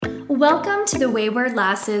Welcome to the Wayward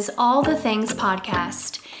Lasses All the Things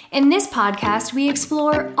podcast. In this podcast, we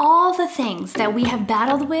explore all the things that we have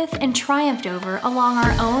battled with and triumphed over along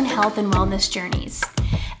our own health and wellness journeys.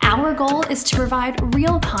 Our goal is to provide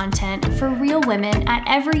real content for real women at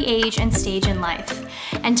every age and stage in life,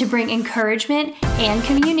 and to bring encouragement and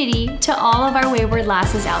community to all of our wayward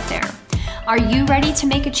lasses out there. Are you ready to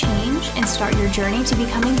make a change and start your journey to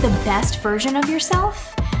becoming the best version of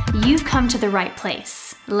yourself? You've come to the right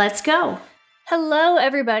place. Let's go. Hello,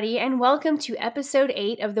 everybody, and welcome to episode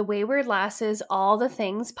 8 of the Wayward Lasses All the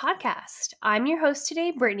Things podcast. I'm your host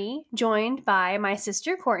today, Brittany, joined by my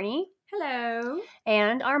sister, Courtney. Hello.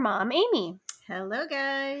 And our mom, Amy. Hello,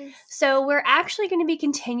 guys. So we're actually going to be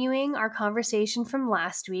continuing our conversation from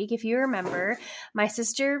last week. If you remember, my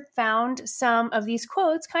sister found some of these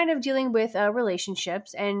quotes kind of dealing with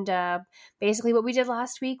relationships. And basically what we did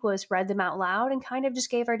last week was read them out loud and kind of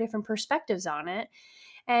just gave our different perspectives on it.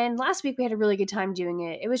 And last week we had a really good time doing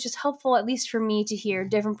it. It was just helpful, at least for me, to hear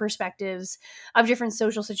different perspectives of different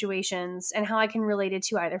social situations and how I can relate it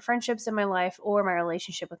to either friendships in my life or my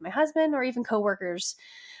relationship with my husband or even coworkers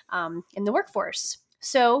in the workforce.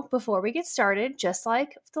 So before we get started, just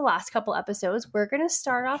like the last couple episodes, we're going to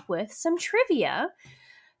start off with some trivia.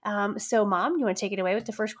 So Mom, you want to take it away with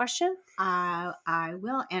the first question? I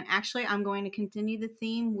will. And actually, I'm going to continue the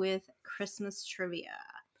theme with Christmas trivia.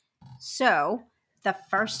 So the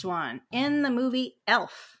first one, in the movie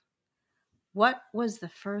Elf, what was the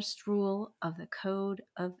first rule of the Code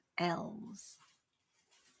of Elves?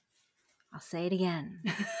 I'll say it again.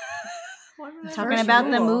 I'm talking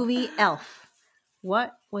about the movie Elf.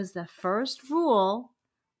 What was the first rule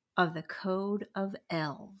of the Code of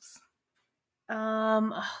Elves?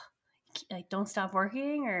 Like don't stop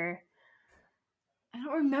working, or I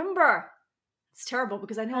don't remember. It's terrible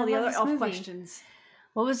because I know all the other elf questions.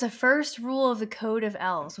 What was the first rule of the Code of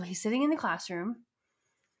Elves? Well, he's sitting in the classroom.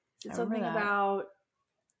 Is it something about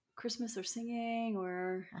Christmas or singing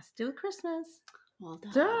or has to do with Christmas? Well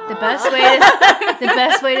done. The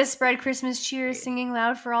best way to spread Christmas cheer is singing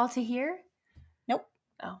loud for all to hear? Nope.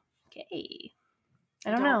 Oh, okay.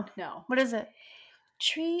 I don't know. No. What is it?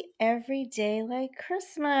 Treat every day like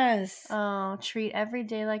Christmas. Oh, treat every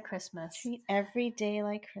day like Christmas. Treat every day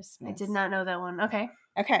like Christmas. I did not know that one. Okay.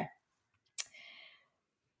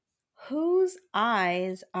 Whose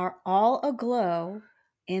eyes are all aglow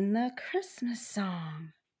in the Christmas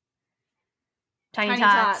song? Tiny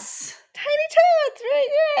Tots. Tiny Tots,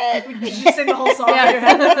 very good. Did you sing the whole song in your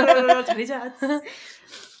head? Tiny Tots.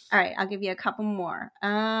 All right, I'll give you a couple more.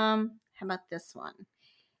 How about this one?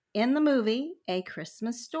 In the movie A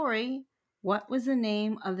Christmas Story, what was the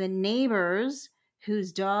name of the neighbors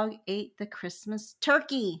whose dog ate the Christmas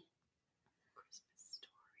turkey? Christmas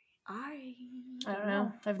Story. I don't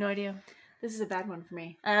know. I have no idea. This is a bad one for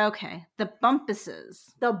me. Okay, the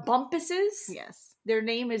Bumpuses. The Bumpuses? Yes. Their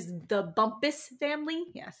name is the Bumpus family?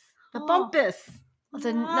 Yes. The Bumpus. Well,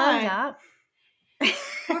 didn't know that.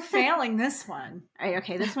 We're failing this one. All right,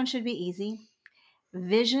 okay, this one should be easy.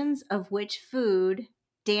 Visions of which food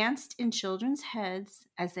danced in children's heads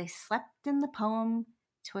as they slept in the poem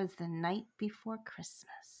 "'Twas the Night Before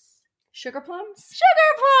Christmas"? Sugar plums?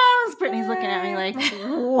 Sugar plums! Brittany's looking at me like,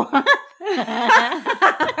 what?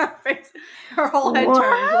 Her whole head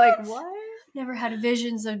turned like, what? Never had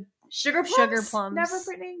visions of Sugar plums? Never,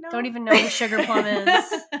 Brittany? No. Don't even know what a sugar plum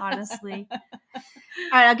is, honestly. All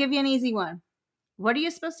right, I'll give you an easy one. What are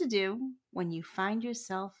you supposed to do when you find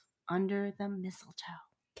yourself under the mistletoe?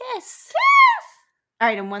 Kiss. All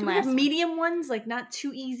right, and one Do we last have one. medium ones, like not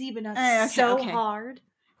too easy, but not okay. hard.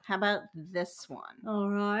 How about this one? All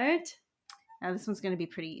right. Now, this one's going to be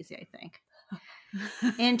pretty easy, I think.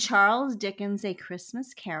 In Charles Dickens' A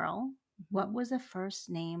Christmas Carol, what was the first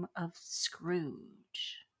name of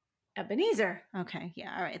Scrooge? Ebenezer. Okay,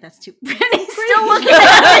 yeah, all right, that's too. Brittany's still looking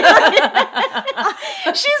at me.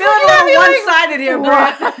 She's looking at me one-sided here,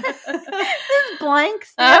 Britt. This blank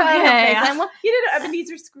stare Okay. You did an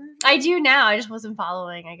Ebenezer Scrooge? I do now. I just wasn't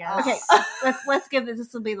following, I guess. Okay, let's give this.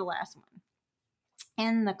 This will be the last one.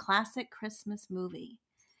 In the classic Christmas movie,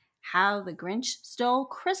 How the Grinch Stole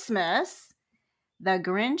Christmas, the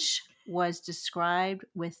Grinch was described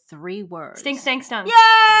with 3 words. Stink, stank, stunk.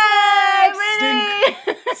 Yay! Stink.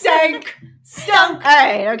 Stank. Stunk. All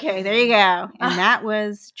right, okay, there you go. And that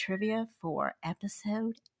was trivia for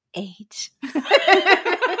episode 8.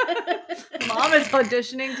 Mom is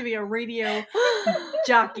auditioning to be a radio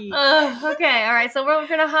jockey. Okay, all right. So we're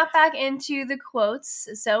going to hop back into the quotes.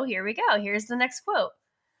 So here we go. Here's the next quote.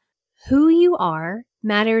 Who you are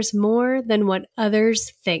matters more than what others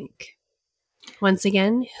think. Once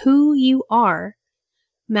again, who you are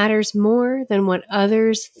matters more than what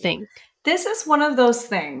others think. This is one of those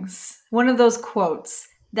things, one of those quotes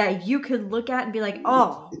that you could look at and be like,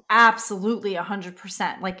 oh, absolutely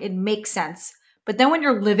 100%. Like it makes sense. But then when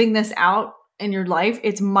you're living this out in your life,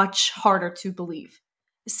 it's much harder to believe,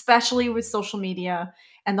 especially with social media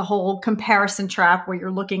and the whole comparison trap where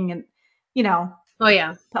you're looking at, you know, oh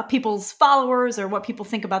yeah, people's followers or what people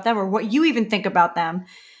think about them or what you even think about them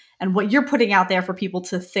and what you're putting out there for people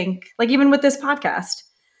to think. Like even with this podcast,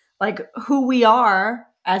 like who we are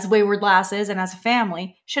as Wayward Lasses and as a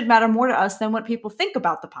family should matter more to us than what people think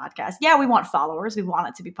about the podcast. Yeah, we want followers. We want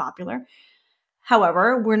it to be popular.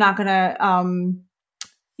 However, we're not going to,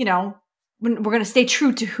 you know, we're going to stay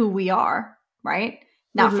true to who we are, right?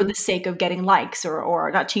 Not for the sake of getting likes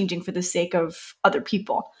or not changing for the sake of other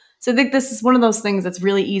people. So I think this is one of those things that's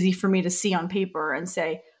really easy for me to see on paper and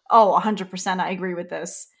say, oh, 100% I agree with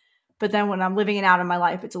this. But then when I'm living it out in my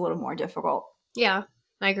life, it's a little more difficult. Yeah,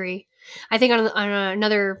 I agree. I think on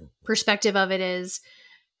another perspective of it is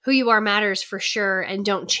who you are matters for sure. And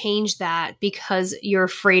don't change that because you're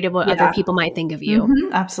afraid of what other people might think of you.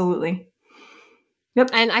 Mm-hmm, absolutely.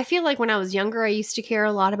 Yep. And I feel like when I was younger, I used to care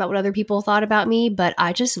a lot about what other people thought about me, but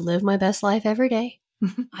I just live my best life every day.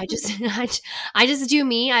 I just do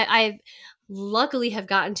me. I luckily have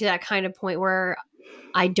gotten to that kind of point where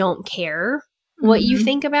I don't care what you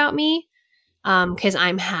think about me, because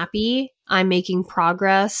I'm happy. I'm making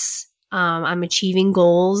progress. I'm achieving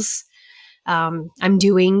goals. I'm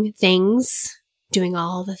doing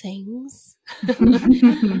all the things.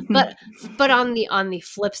 but on the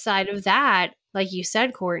flip side of that, like you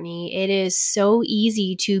said, Courtney, it is so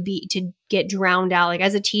easy to get drowned out. Like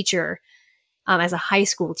as a teacher, as a high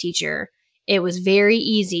school teacher, it was very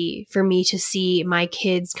easy for me to see my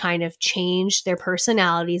kids kind of change their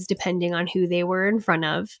personalities depending on who they were in front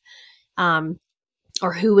of,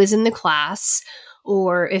 or who was in the class,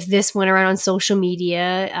 or if this went around on social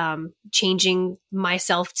media, changing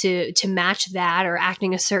myself to match that or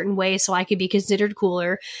acting a certain way so I could be considered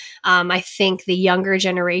cooler. I think the younger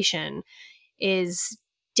generation is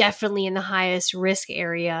definitely in the highest risk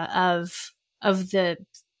area of the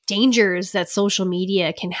dangers that social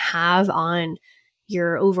media can have on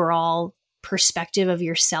your overall perspective of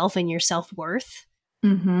yourself and your self-worth.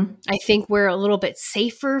 I think we're a little bit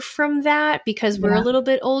safer from that because we're a little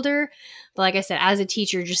bit older. But like I said, as a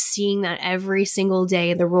teacher, just seeing that every single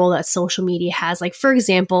day, the role that social media has, like, for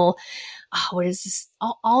example, what is this?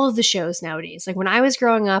 All of the shows nowadays. Like when I was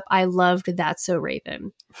growing up, I loved That's So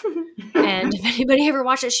Raven. And if anybody ever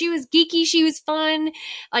watched it, she was geeky. She was fun.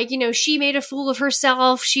 Like, you know, she made a fool of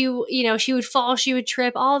herself. She would fall, she would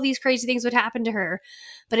trip. All of these crazy things would happen to her.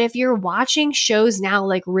 But if you're watching shows now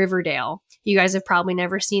like Riverdale, you guys have probably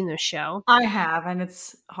never seen this show. I have, and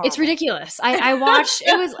it's horrible. It's ridiculous. I watched,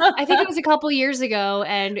 I think it was a couple years ago,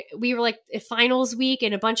 and we were like finals week,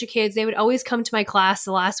 and a bunch of kids, they would always come to my class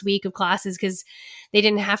the last week of classes because they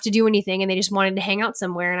didn't have to do anything and they just wanted to hang out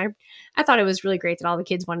somewhere. And I thought it was really great that all the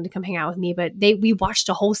kids wanted to come hang out with me, but we watched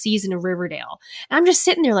a whole season of Riverdale. And I'm just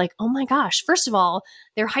sitting there like, oh my gosh, first of all,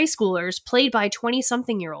 they're high schoolers played by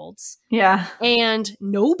 20-something-year-olds. Yeah. And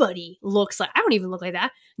nobody looks like, I don't even look like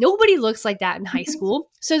that. Nobody looks like that in high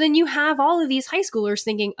school. So then you have all of these high schoolers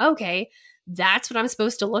thinking, okay, that's what I'm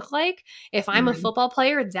supposed to look like. If I'm a football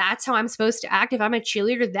player, that's how I'm supposed to act. If I'm a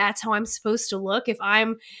cheerleader, that's how I'm supposed to look. If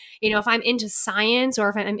I'm into science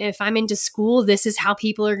or if I'm into school, this is how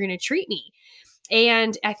people are going to treat me.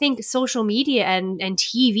 And I think social media and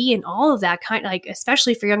TV and all of that kind, like,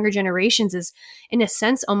 especially for younger generations, is in a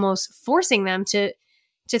sense almost forcing them to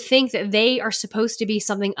think that they are supposed to be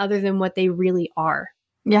something other than what they really are.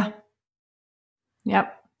 Yeah.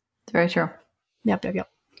 Yep. It's very true. Yep.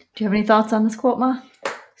 Do you have any thoughts on this quote, Ma?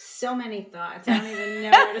 So many thoughts. I don't even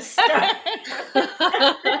know where to start.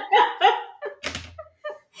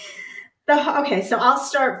 Okay, so I'll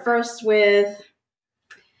start first with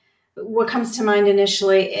what comes to mind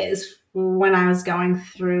initially is when I was going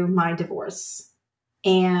through my divorce.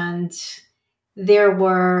 And there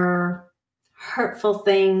were hurtful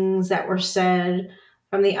things that were said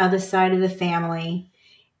from the other side of the family.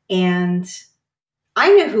 And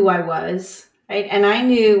I knew who I was. Right? And I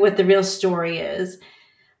knew what the real story is,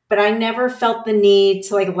 but I never felt the need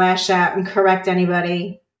to like lash out and correct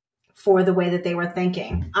anybody for the way that they were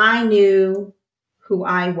thinking. I knew who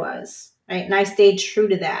I was, right? And I stayed true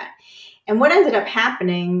to that. And what ended up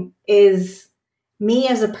happening is me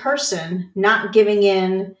as a person not giving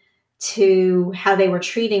in to how they were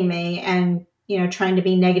treating me and, trying to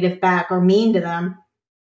be negative back or mean to them,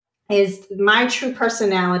 is my true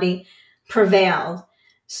personality prevailed.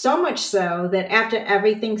 So much so that after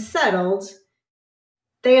everything settled,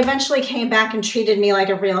 they eventually came back and treated me like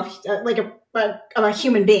a real, like a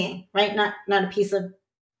human being, right? Not a piece of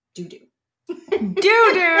doo-doo.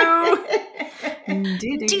 Doo-doo.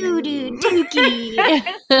 Doo-doo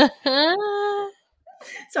dookie.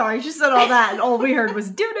 Sorry, she said all that, and all we heard was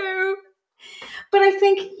doo-doo. But I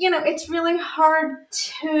think, it's really hard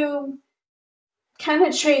to kind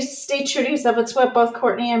of stay true to yourself. It's what both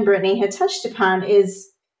Courtney and Brittany had touched upon,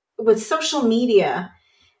 is with social media,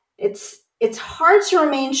 it's hard to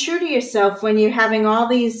remain true to yourself when you're having all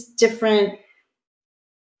these different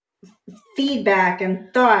feedback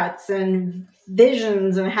and thoughts and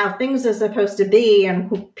visions and how things are supposed to be and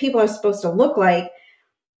who people are supposed to look like.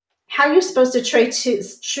 How you're supposed to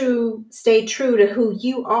stay true to who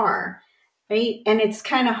you are, right? And it's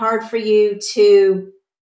kind of hard for you to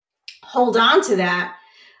hold on to that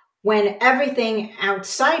when everything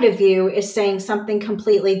outside of you is saying something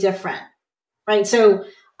completely different, right? So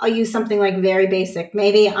I'll use something like very basic.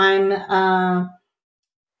 Maybe I'm a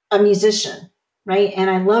musician, right? And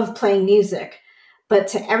I love playing music, but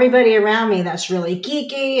to everybody around me, that's really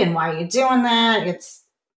geeky. And why are you doing that?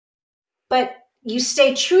 But you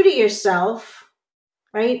stay true to yourself,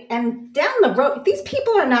 right? And down the road, these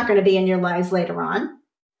people are not going to be in your lives later on,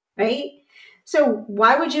 right? So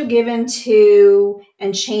why would you give into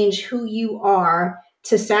and change who you are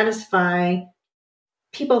to satisfy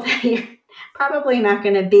people that you're probably not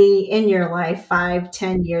going to be in your life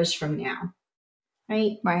 5-10 years from now,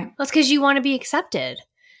 right? Right. That's because you want to be accepted.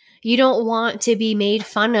 You don't want to be made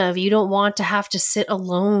fun of. You don't want to have to sit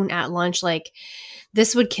alone at lunch. Like,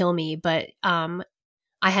 this would kill me, but I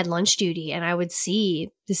had lunch duty and I would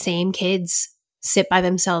see the same kids sit by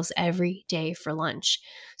themselves every day for lunch.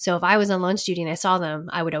 So if I was on lunch duty and I saw them,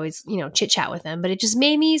 I would always, chit chat with them. But it just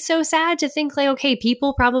made me so sad to think like, okay,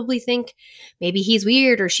 people probably think maybe he's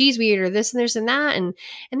weird or she's weird or this and this and that. And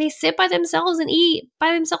they sit by themselves and eat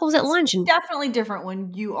by themselves at lunch. And definitely different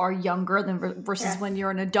when you are younger than versus when you're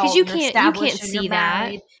an adult. Because you can't see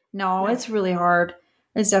that. No, it's really hard.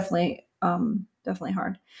 It's definitely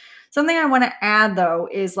hard. Something I want to add, though,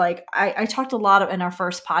 is like I talked a lot in our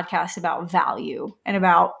first podcast about value and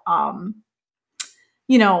about,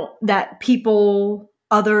 that people,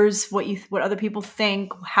 others, what other people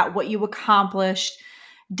think, what you accomplished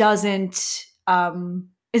is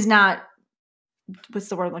not, what's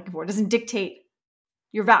the word I'm looking for? Doesn't dictate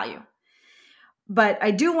your value. But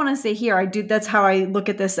I do want to say here, that's how I look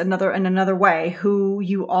at this in another way. Who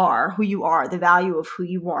you are, the value of who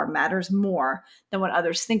you are matters more than what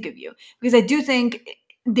others think of you. Because I do think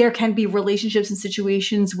there can be relationships and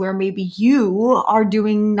situations where maybe you are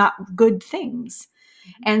doing not good things.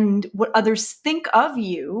 And what others think of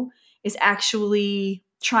you is actually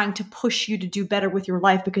trying to push you to do better with your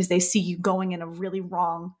life because they see you going in a really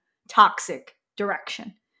wrong, toxic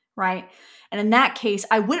direction, right? And in that case,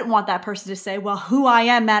 I wouldn't want that person to say, well, who I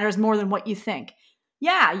am matters more than what you think.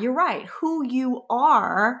 Yeah, you're right. Who you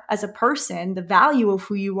are as a person, the value of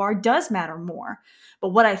who you are does matter more. But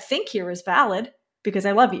what I think here is valid because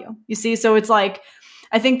I love you. You see? So it's like,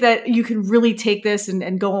 I think that you can really take this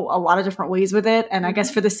and go a lot of different ways with it. And I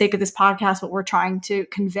guess for the sake of this podcast, what we're trying to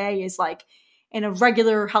convey is like in a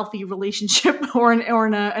regular, healthy relationship or in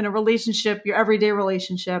a relationship, your everyday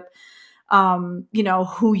relationship,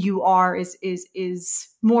 who you are is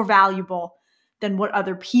more valuable than what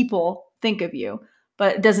other people think of you.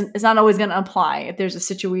 But it's not always going to apply. If there's a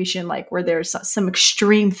situation like where there's some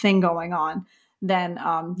extreme thing going on, then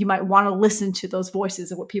you might want to listen to those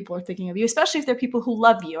voices of what people are thinking of you, especially if they're people who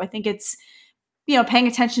love you. I think it's, paying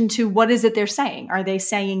attention to what is it they're saying. Are they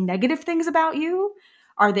saying negative things about you?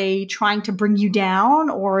 Are they trying to bring you down?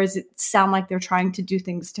 Or does it sound like they're trying to do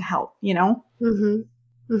things to help, Mm-hmm.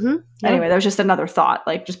 Mm-hmm. Anyway, that was just another thought,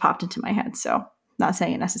 like just popped into my head. So not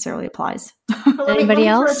saying it necessarily applies. Well, Anybody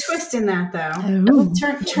else? Throw a twist in that though.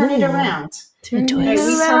 Turn it around. Turn it We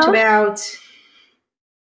talked about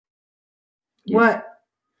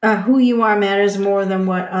who you are matters more than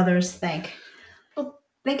what others think. Well,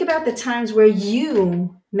 think about the times where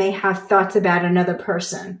you may have thoughts about another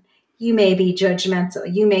person. You may be judgmental.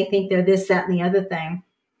 You may think they're this, that, and the other thing.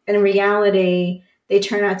 And in reality, they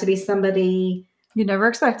turn out to be somebody you never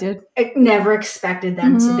expected. Never expected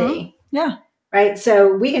them to be. Yeah. Right.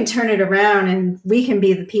 So we can turn it around and we can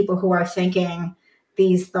be the people who are thinking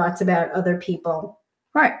these thoughts about other people.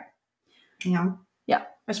 Right. Yeah. I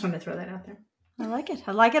just wanted to throw that out there. I like it.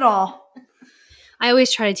 I like it all. I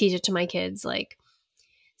always try to teach it to my kids. Like,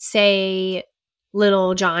 say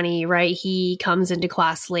little Johnny, right? He comes into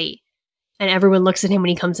class late And everyone looks at him when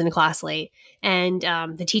he comes into class late. And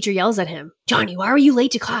the teacher yells at him, Johnny, why were you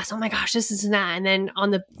late to class? Oh my gosh, this and that. And then on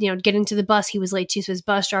the, getting to the bus, he was late too. So his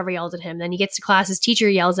bus driver yelled at him. Then he gets to class, his teacher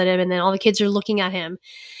yells at him. And then all the kids are looking at him.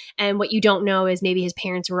 And what you don't know is maybe his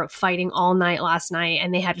parents were up fighting all night last night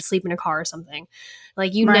and they had to sleep in a car or something.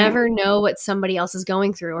 Like you never know what somebody else is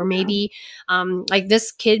going through. Or maybe like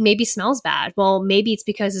this kid maybe smells bad. Well, maybe it's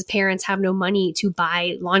because his parents have no money to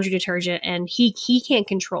buy laundry detergent and he can't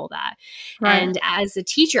control that. Right. And as a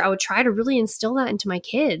teacher, I would try to really instill that into my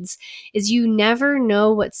kids is you never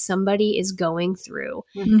know what somebody is going through.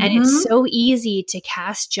 Mm-hmm. And it's so easy to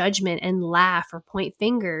cast judgment and laugh or point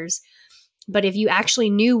fingers. But if you actually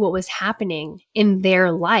knew what was happening in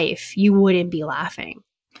their life, you wouldn't be laughing.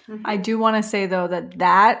 I do want to say, though,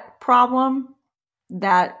 that problem,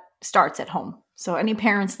 that starts at home. So any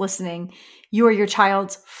parents listening, you are your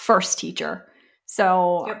child's first teacher.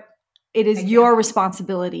 So it is your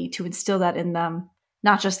responsibility to instill that in them,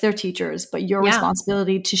 not just their teachers, but your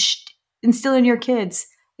responsibility to instill in your kids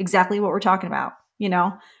exactly what we're talking about,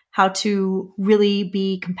 how to really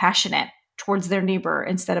be compassionate towards their neighbor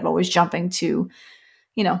instead of always jumping to,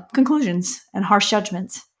 conclusions and harsh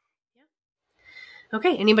judgments.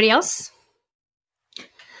 Okay. Anybody else?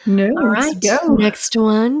 No. All right. Go. Next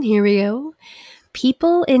one. Here we go.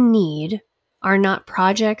 People in need are not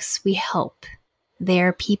projects we help. They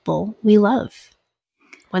are people we love.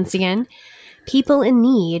 Once again, people in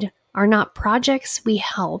need are not projects we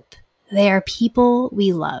help. They are people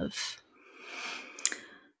we love.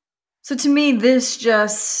 So to me, this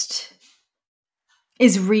just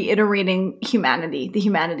is reiterating humanity, the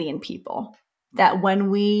humanity in people. That when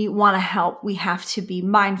we want to help, we have to be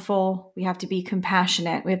mindful, we have to be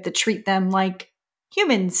compassionate, we have to treat them like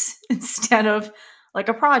humans instead of like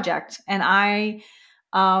a project. And I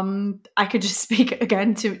could just speak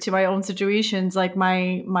again to my own situations. Like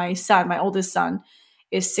my son, my oldest son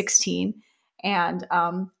is 16. And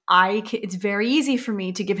it's very easy for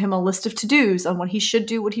me to give him a list of to-dos on what he should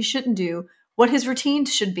do, what he shouldn't do, what his routine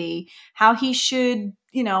should be, how he should,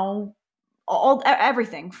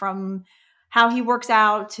 everything from how he works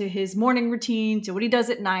out to his morning routine to what he does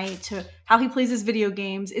at night to how he plays his video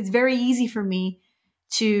games. It's very easy for me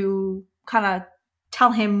to kind of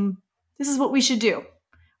tell him this is what we should do,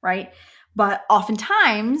 right? But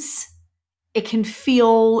oftentimes it can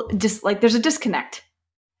feel like there's a disconnect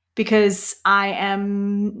because I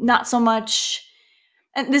am not so much,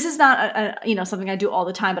 and this is not something I do all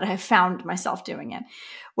the time, but I have found myself doing it,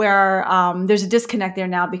 where there's a disconnect there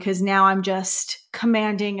now because now I'm just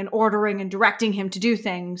commanding and ordering and directing him to do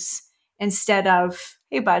things instead of,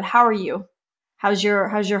 hey bud, how are you? How's your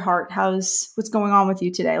heart? What's going on with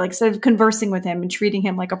you today? Like instead of conversing with him and treating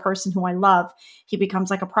him like a person who I love, he becomes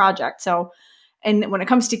like a project. So, and when it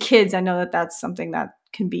comes to kids, I know that that's something that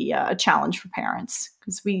can be a challenge for parents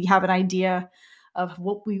because we have an idea of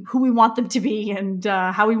who we want them to be and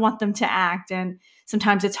how we want them to act. And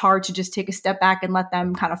sometimes it's hard to just take a step back and let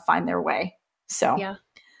them kind of find their way. So yeah,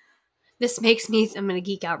 this makes me, I'm going to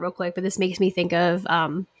geek out real quick, but this makes me think of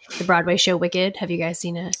the Broadway show Wicked. Have you guys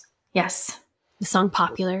seen it? Yes. The song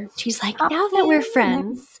Popular. She's like, now that we're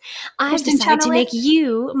friends, I've decided to make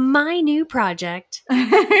you my new project.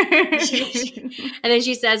 And then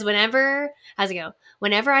she says, whenever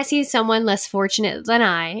I see someone less fortunate than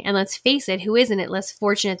I, and let's face it, who isn't it less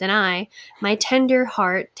fortunate than I, my tender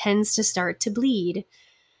heart tends to start to bleed.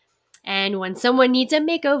 And when someone needs a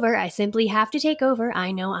makeover, I simply have to take over.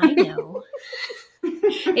 I know.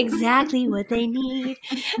 Exactly what they need.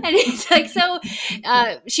 And it's like, so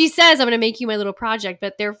she says, I'm going to make you my little project,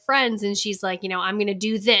 but they're friends. And she's like, I'm going to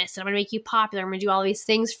do this. And I'm going to make you popular. I'm going to do all these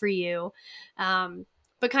things for you.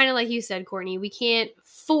 But kind of like you said, Courtney, we can't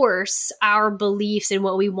force our beliefs and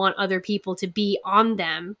what we want other people to be on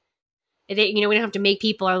them. We don't have to make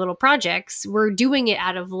people our little projects. We're doing it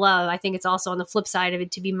out of love. I think it's also on the flip side of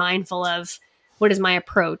it to be mindful of what is my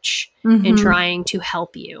approach in trying to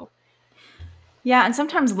help you. Yeah, and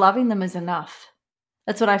sometimes loving them is enough.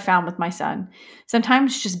 That's what I found with my son.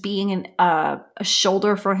 Sometimes just being a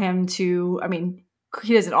shoulder for him to,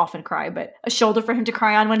 he doesn't often cry, but a shoulder for him to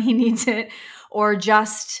cry on when he needs it. Or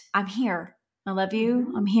just, I'm here. I love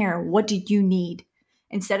you. I'm here. What do you need?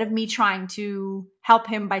 Instead of me trying to help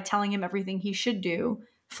him by telling him everything he should do,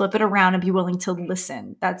 flip it around and be willing to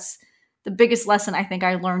listen. That's the biggest lesson I think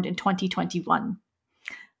I learned in 2021.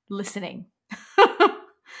 Listening.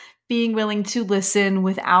 Being willing to listen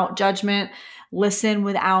without judgment, listening.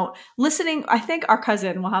 I think our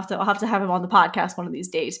cousin, I'll have to have him on the podcast one of these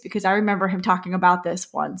days because I remember him talking about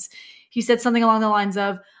this once. He said something along the lines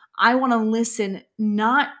of, I want to listen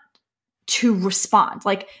not to respond.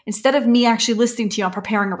 Like instead of me actually listening to you, I'm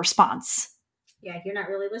preparing a response. Yeah, you're not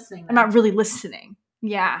really listening. I'm not really listening.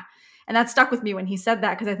 Yeah. And that stuck with me when he said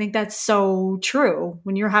that, because I think that's so true.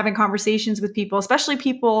 When you're having conversations with people, especially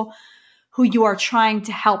people who you are trying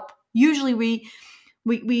to help, usually we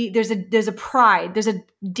there's a pride, there's a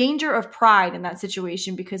danger of pride in that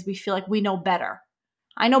situation, because we feel like we know better.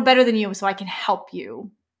 I know better than you, so I can help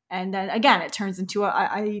you. And then again, it turns into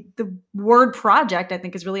the word project, I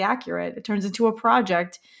think, is really accurate. It turns into a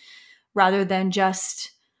project rather than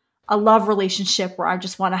just a love relationship where I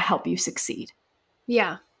just want to help you succeed.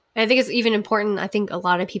 Yeah. And I think it's even important. I think a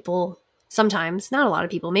lot of people, sometimes, not a lot of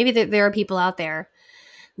people, maybe there are people out there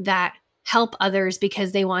that help others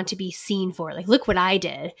because they want to be seen for. Like, look what I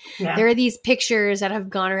did. Yeah. There are these pictures that have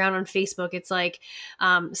gone around on Facebook. It's like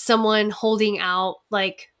someone holding out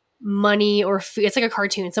like money or food. It's like a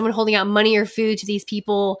cartoon. Someone holding out money or food to these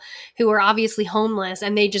people who are obviously homeless,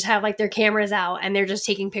 and they just have like their cameras out and they're just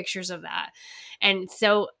taking pictures of that. And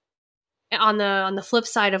so on the flip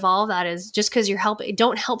side of all of that is, just because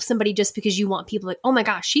don't help somebody just because you want people like, oh my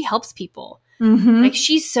gosh, she helps people. Mm-hmm. Like,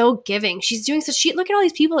 she's so giving. She's doing look at all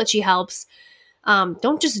these people that she helps.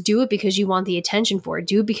 Don't just do it because you want the attention for it.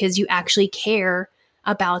 Do it because you actually care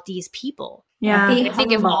about these people. Yeah. I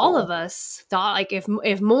think if all of us thought, like,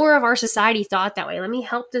 if more of our society thought that way, let me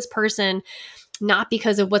help this person, not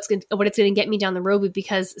because of what it's going to get me down the road, but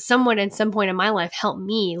because someone at some point in my life helped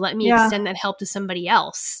me. Let me extend that help to somebody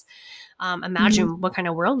else. Imagine what kind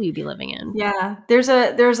of world we'd be living in. Yeah. There's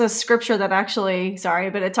a scripture that actually,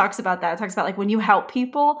 sorry, but it talks about that. It talks about like when you help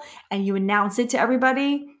people and you announce it to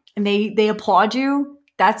everybody and they applaud you,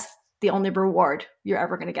 that's the only reward you're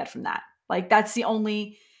ever going to get from that. Like, that's the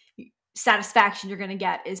only satisfaction you're going to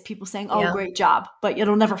get, is people saying, oh, great job, but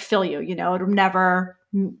it'll never fill you, it'll never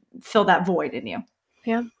fill that void in you.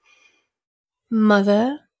 Yeah.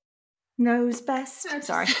 Mother knows best.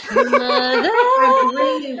 Sorry.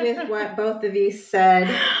 I agree with what both of you said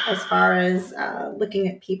as far as looking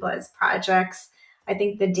at people as projects. I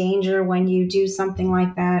think the danger when you do something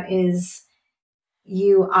like that is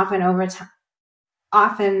you often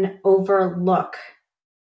overlook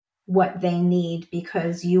what they need,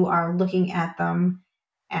 because you are looking at them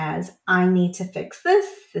as, I need to fix this.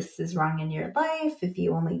 This is wrong in your life. If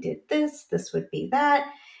you only did this, this would be that.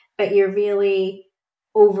 But you're really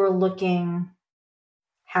overlooking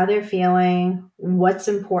how they're feeling, what's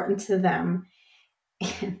important to them.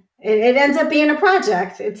 It ends up being a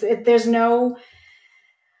project. There's no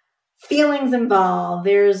feelings involved.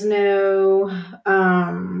 There's no,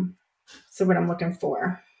 so what I'm looking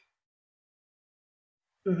for.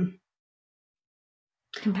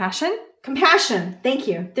 Compassion. Thank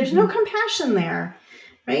you. There's no compassion there,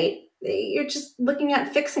 right? You're just looking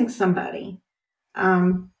at fixing somebody.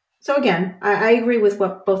 So again, I agree with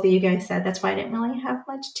what both of you guys said. That's why I didn't really have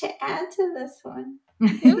much to add to this one. All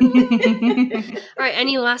right.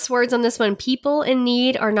 Any last words on this one? People in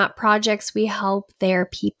need are not projects we help. They're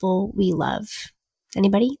people we love.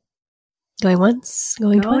 Anybody? Going once?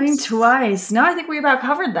 Going twice. No, I think we about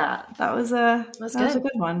covered that. That was a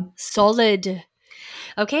good one. Solid.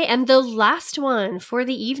 Okay. And the last one for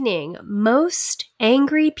the evening. Most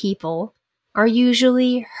angry people are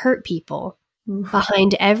usually hurt people.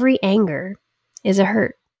 Behind every anger is a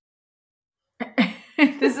hurt.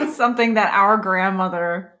 This is something that our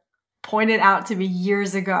grandmother pointed out to me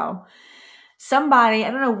years ago. Somebody,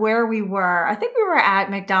 I don't know where we were. I think we were at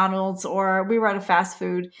McDonald's or we were at a fast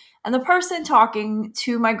food. And the person talking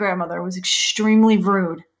to my grandmother was extremely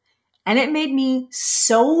rude. And it made me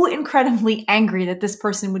so incredibly angry that this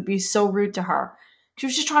person would be so rude to her. She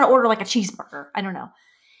was just trying to order like a cheeseburger. I don't know.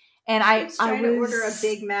 And I was trying to order a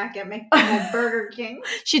Big Mac at Burger King.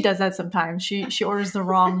 She does that sometimes. She orders the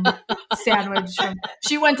wrong sandwich.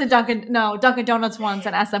 She went to Dunkin' Donuts once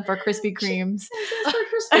and asked them for Krispy Kremes.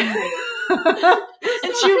 And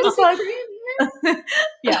she was like,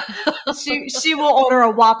 yeah, she will order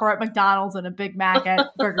a Whopper at McDonald's and a Big Mac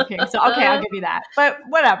at Burger King. So okay, I'll give you that. But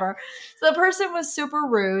whatever. So the person was super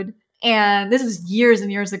rude. And this was years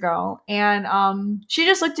and years ago. And she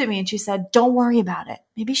just looked at me and she said, don't worry about it.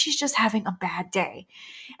 Maybe she's just having a bad day.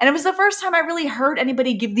 And it was the first time I really heard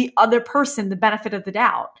anybody give the other person the benefit of the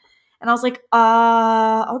doubt. And I was like,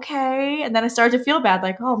 okay. And then I started to feel bad.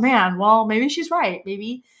 Like, oh man, well, maybe she's right.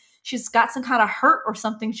 Maybe she's got some kind of hurt or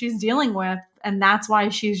something she's dealing with. And that's why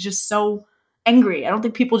she's just so angry. I don't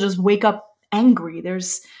think people just wake up angry.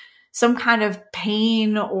 There's some kind of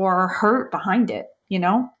pain or hurt behind it,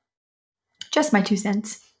 Just my 2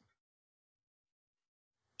 cents.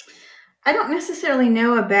 I don't necessarily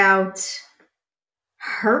know about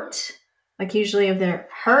hurt, like usually if they're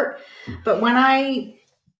hurt, but when I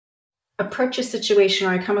approach a situation,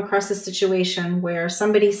 or I come across a situation where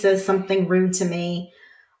somebody says something rude to me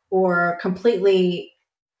or completely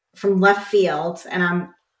from left field, and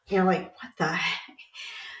I'm, like, what the heck?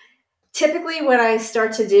 Typically what I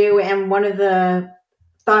start to do, and one of the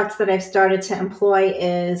thoughts that I've started to employ,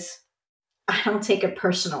 is I don't take it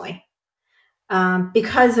personally,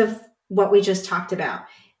 because of what we just talked about.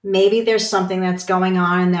 Maybe there's something that's going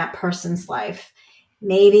on in that person's life.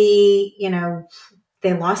 Maybe,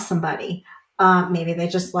 they lost somebody. Maybe they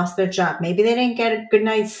just lost their job. Maybe they didn't get a good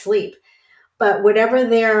night's sleep. But whatever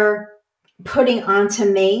they're putting onto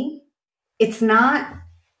me, it's not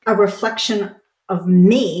a reflection of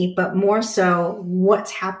me, but more so what's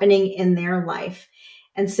happening in their life.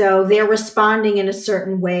 And so they're responding in a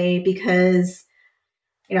certain way because,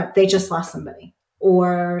 they just lost somebody.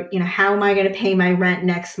 Or, how am I going to pay my rent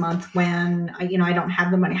next month when, I don't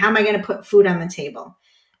have the money? How am I going to put food on the table?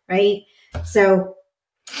 Right? So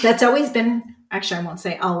that's always been, actually, I won't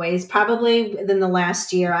say always, probably within the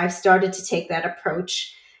last year, I've started to take that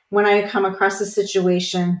approach when I come across a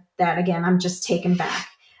situation that, again, I'm just taken back.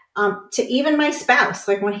 To even my spouse,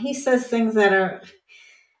 like when he says things that are,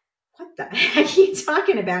 what the heck are you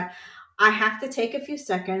talking about? I have to take a few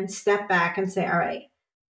seconds, step back and say, all right,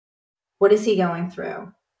 what is he going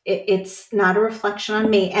through? It's not a reflection on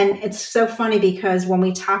me. And it's so funny because when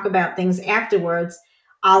we talk about things afterwards,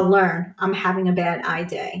 I'll learn I'm having a bad eye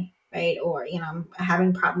day, right? Or, I'm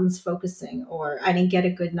having problems focusing, or I didn't get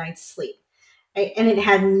a good night's sleep. Right? And it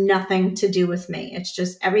had nothing to do with me. It's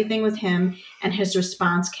just everything with him, and his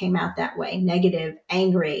response came out that way: negative,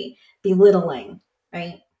 angry, belittling,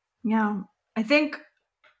 right? Yeah. I think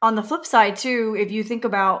on the flip side too, if you think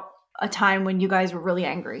about a time when you guys were really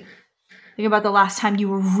angry, think about the last time you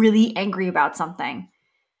were really angry about something,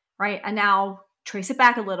 right? And now trace it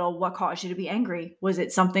back a little. What caused you to be angry? Was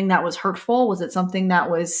it something that was hurtful? Was it something that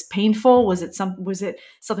was painful? Was it something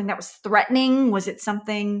that was threatening? Was it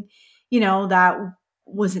something, that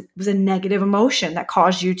was a negative emotion that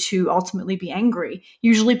caused you to ultimately be angry?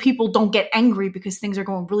 Usually people don't get angry because things are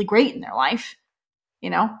going really great in their life,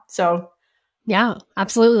 So Yeah,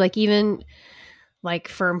 absolutely. Like even like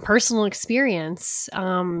from personal experience,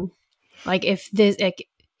 like if this, like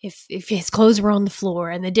if his clothes were on the floor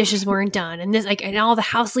and the dishes weren't done and this, like, and all the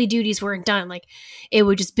housely duties weren't done, like it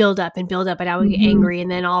would just build up and I would get angry. And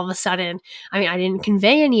then all of a sudden, I mean, I didn't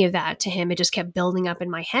convey any of that to him. It just kept building up in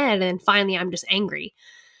my head. And then finally I'm just angry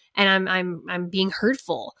and I'm being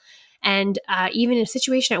hurtful. And even in a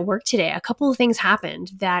situation at work today, a couple of things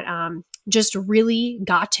happened that just really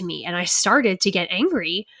got to me. And I started to get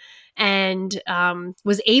angry and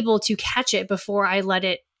was able to catch it before I let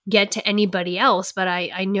it get to anybody else. But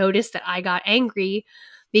I noticed that I got angry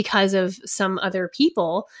because of some other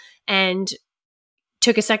people and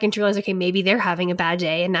took a second to realize, okay, maybe they're having a bad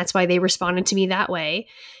day and that's why they responded to me that way.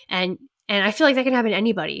 And I feel like that can happen to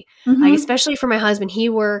anybody, like, especially for my husband. He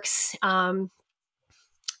works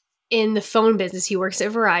in the phone business. He works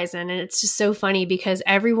at Verizon, and it's just so funny because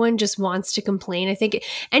everyone just wants to complain. I think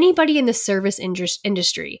anybody in the service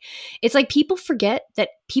industry, it's like people forget that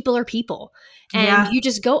people are people. And you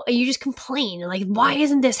just complain like, why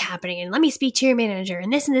isn't this happening? And let me speak to your manager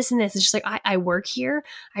and this and this and this. It's just like, I work here.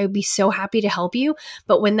 I would be so happy to help you.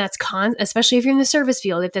 But when that's especially if you're in the service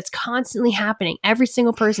field, if that's constantly happening, every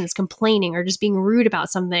single person is complaining or just being rude about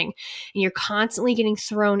something, and you're constantly getting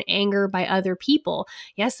thrown anger by other people.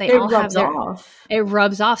 Yes, it rubs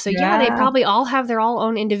off. So yeah, they probably all have their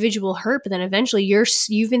own individual hurt, but then eventually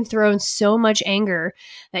you've been thrown so much anger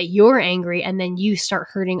that you're angry, and then you start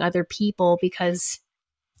hurting other people because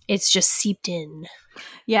it's just seeped in.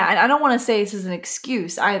 Yeah, and I don't want to say this is an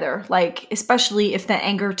excuse either. Like, especially if the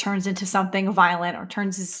anger turns into something violent or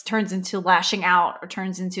turns into lashing out or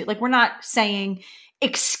turns into, like, we're not saying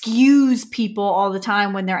excuse people all the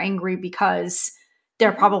time when they're angry because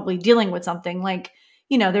they're probably dealing with something. Like,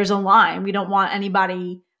 there's a line. We don't want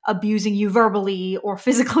anybody abusing you verbally or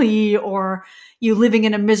physically, or you living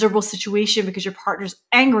in a miserable situation because your partner's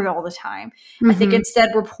angry all the time. I think instead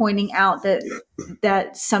we're pointing out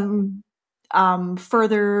that some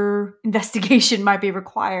further investigation might be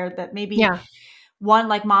required, that maybe one,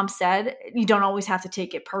 like Mom said, you don't always have to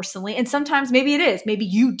take it personally. And sometimes maybe it is. Maybe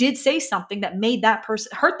you did say something that made that person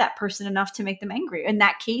hurt that person enough to make them angry. In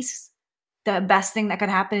that case, the best thing that could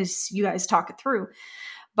happen is you guys talk it through.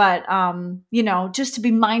 But, just to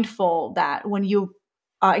be mindful that when you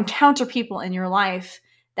encounter people in your life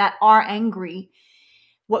that are angry,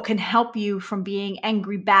 what can help you from being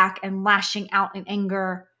angry back and lashing out in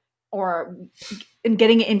anger or in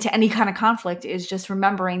getting into any kind of conflict is just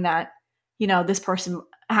remembering that, this person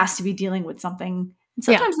has to be dealing with something And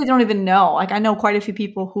sometimes they don't even know. Like I know quite a few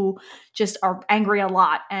people who just are angry a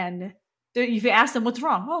lot, and if you ask them what's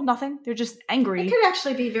wrong, oh, nothing. They're just angry. It could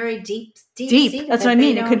actually be very deep. That's what I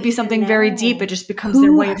mean. It could be something very deep. It just becomes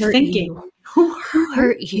their way of thinking. Who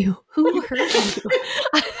hurt you? Who hurt you?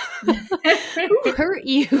 Who hurt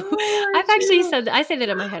you? I've actually I say that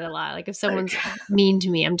in my head a lot. Like if someone's mean to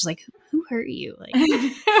me, I'm just like, who hurt you? Like,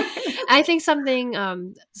 I think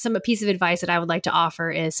a piece of advice that I would like to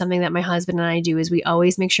offer is something that my husband and I do is we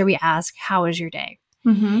always make sure we ask, how was your day?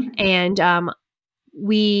 Mm-hmm. And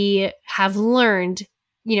we have learned,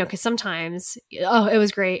 because sometimes, oh, it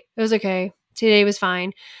was great. It was okay. Today was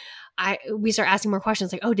fine. We start asking more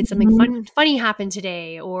questions like, oh, did something funny happen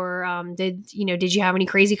today? Or did you have any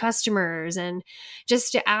crazy customers? And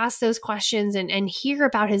just to ask those questions and hear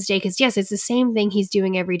about his day. Because yes, it's the same thing he's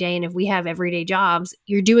doing every day. And if we have everyday jobs,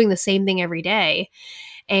 you're doing the same thing every day.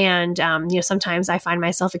 And, sometimes I find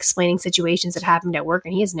myself explaining situations that happened at work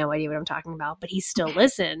and he has no idea what I'm talking about, but he still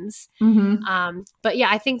listens. Mm-hmm. But yeah,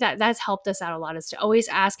 I think that that's helped us out a lot is to always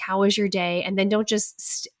ask, how was your day? And then don't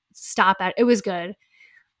just stop at, it was good.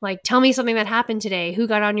 Like, tell me something that happened today. Who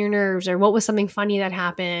got on your nerves, or what was something funny that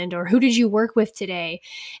happened, or who did you work with today?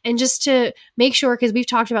 And just to make sure, because we've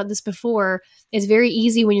talked about this before, it's very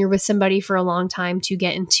easy when you're with somebody for a long time to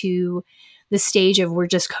get into the stage of we're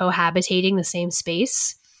just cohabitating the same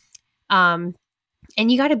space. And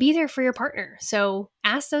you got to be there for your partner. So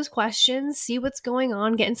ask those questions, see what's going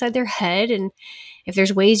on, get inside their head. And if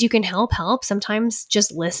there's ways you can help. Sometimes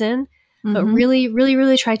just listen. But really, really,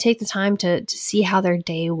 really try to take the time to see how their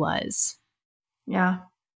day was. Yeah.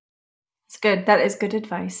 It's good. That is good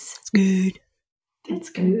advice. It's good.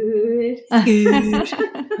 It's good. It's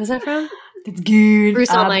good. Where's that from? It's good.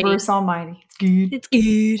 Bruce Almighty. Bruce Almighty. It's good. It's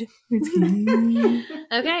good. It's good.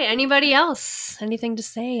 Okay. Anybody else? Anything to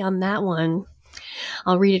say on that one?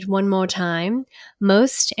 I'll read it one more time.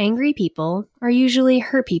 Most angry people are usually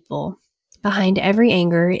hurt people. Behind every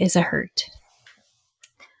anger is a hurt.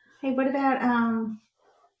 Hey, what about,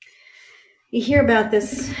 you hear about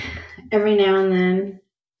this every now and then,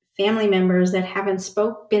 family members that haven't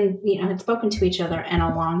spoken to each other in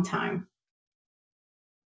a long time.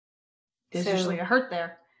 There's usually a hurt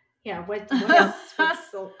there. Yeah, what else?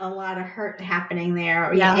 It's a lot of hurt happening there.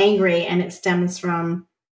 Or you're angry and it stems from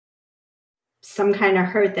some kind of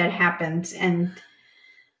hurt that happened. And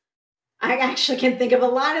I actually can think of a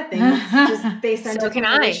lot of things just based on different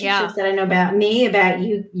relationships that I know about me, about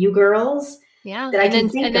you girls. Yeah. That I can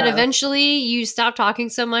think and then of. Eventually you stop talking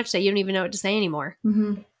so much that you don't even know what to say anymore.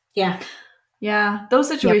 Mm-hmm. Yeah. Yeah. Those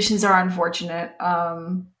situations are unfortunate.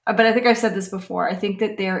 But I think I've said this before. I think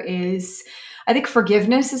that I think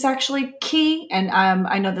forgiveness is actually key. And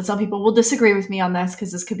I know that some people will disagree with me on this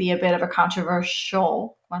because this could be a bit of a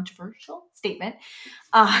controversial statement.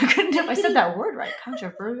 I couldn't if I said that word right.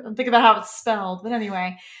 Controversial. I'm thinking about how it's spelled. But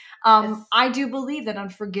anyway, I do believe that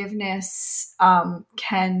unforgiveness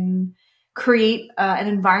can create an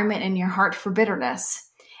environment in your heart for bitterness.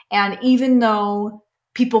 And even though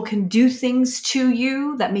people can do things to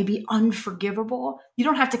you that may be unforgivable, you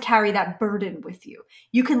don't have to carry that burden with you.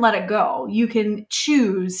 You can let it go. You can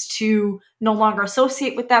choose to no longer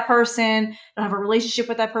associate with that person, not have a relationship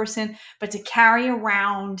with that person, but to carry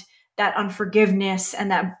around that unforgiveness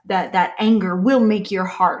and that anger will make your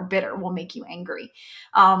heart bitter, will make you angry.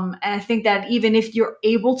 And I think that even if you're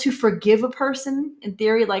able to forgive a person, in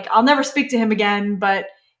theory, like I'll never speak to him again, but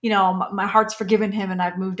my heart's forgiven him and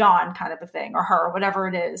I've moved on, kind of a thing, or her, or whatever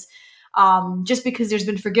it is. Just because there's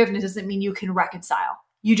been forgiveness doesn't mean you can reconcile.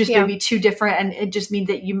 You just may be too different, and it just means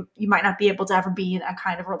that you might not be able to ever be in a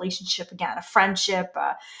kind of relationship again, a friendship,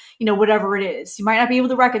 whatever it is. You might not be able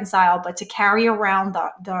to reconcile, but to carry around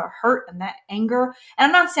the hurt and that anger. And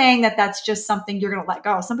I'm not saying that that's just something you're going to let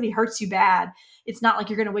go. If somebody hurts you bad, it's not like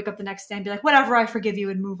you're going to wake up the next day and be like, whatever, I forgive you,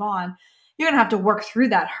 and move on. You're going to have to work through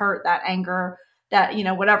that hurt, that anger, that,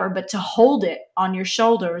 whatever, but to hold it on your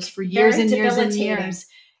shoulders for years and years and years,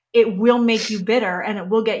 it will make you bitter, and it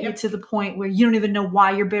will get you to the point where you don't even know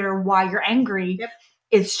why you're bitter, why you're angry. Yep.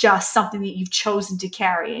 It's just something that you've chosen to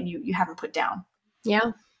carry and you haven't put down.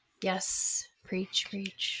 Yeah. Yes. Preach.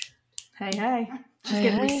 Hey. Just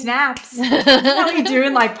getting me snaps. What are you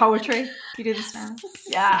doing? Like poetry? You do the snaps?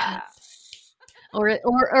 Yeah.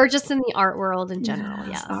 Or just in the art world in general.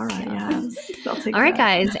 Yes. All right. Yes. All right,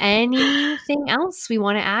 guys. Anything else we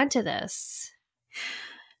want to add to this?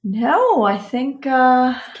 No, I think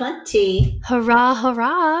plenty. Hurrah,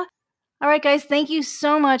 hurrah. All right, guys. Thank you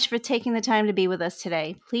so much for taking the time to be with us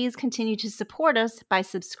today. Please continue to support us by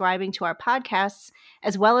subscribing to our podcasts,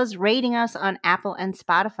 as well as rating us on Apple and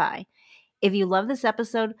Spotify. If you love this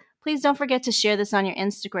episode, please don't forget to share this on your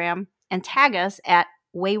Instagram and tag us at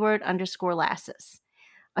wayward_lasses.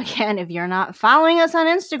 Again, if you're not following us on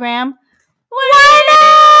Instagram,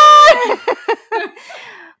 why not?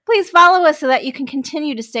 Please follow us so that you can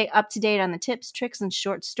continue to stay up to date on the tips, tricks, and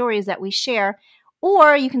short stories that we share,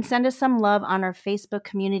 or you can send us some love on our Facebook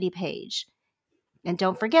community page. And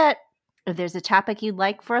don't forget, if there's a topic you'd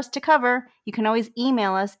like for us to cover, you can always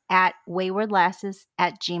email us at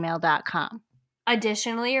waywardlasses@gmail.com.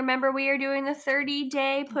 Additionally, remember we are doing the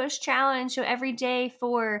 30-day push challenge. So every day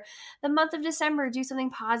for the month of December, do something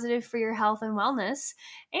positive for your health and wellness.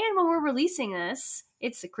 And when we're releasing this,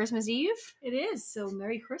 it's Christmas Eve. It is. So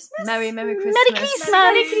Merry Christmas. Merry Christmas. Merry Christmas.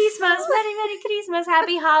 Merry Christmas. Merry Christmas.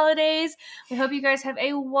 Happy holidays. We hope you guys have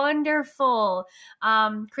a wonderful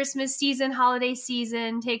Christmas season, holiday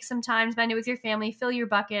season. Take some time, spend it with your family, fill your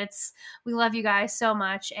buckets. We love you guys so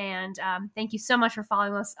much. And thank you so much for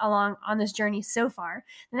following us along on this journey so far.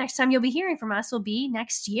 The next time you'll be hearing from us will be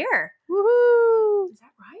next year. Woohoo! Is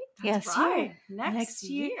that right? Yes. That's right. Next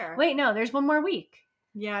year. Wait, no, there's one more week.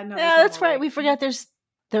 Yeah, no. Yeah, that's right. We forgot there's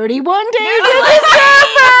 31 days in Okay,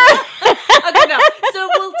 December. no. So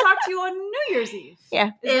we'll talk to you on New Year's Eve. Yeah.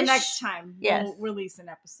 Is the Ish. next time Yes. we'll release an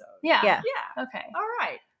episode. Yeah. Yeah. Yeah. Okay. All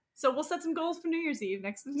right. So we'll set some goals for New Year's Eve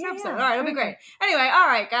next Yeah, episode. All right, it'll be okay. great. Anyway, all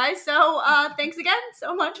right, guys. So thanks again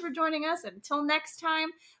so much for joining us. Until next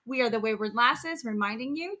time, we are the Wayward Lasses,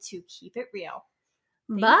 reminding you to keep it real.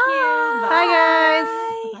 Thank Bye. you. Bye, guys.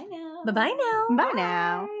 Bye now. Bye-bye now. Bye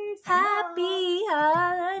now. Happy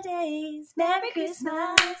holidays. Merry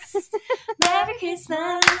Christmas. Merry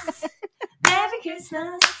Christmas. Merry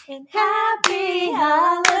Christmas. And happy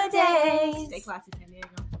holidays. Stay classy, San Diego.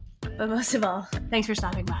 But most of all, thanks for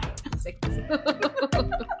stopping by. Stay classy.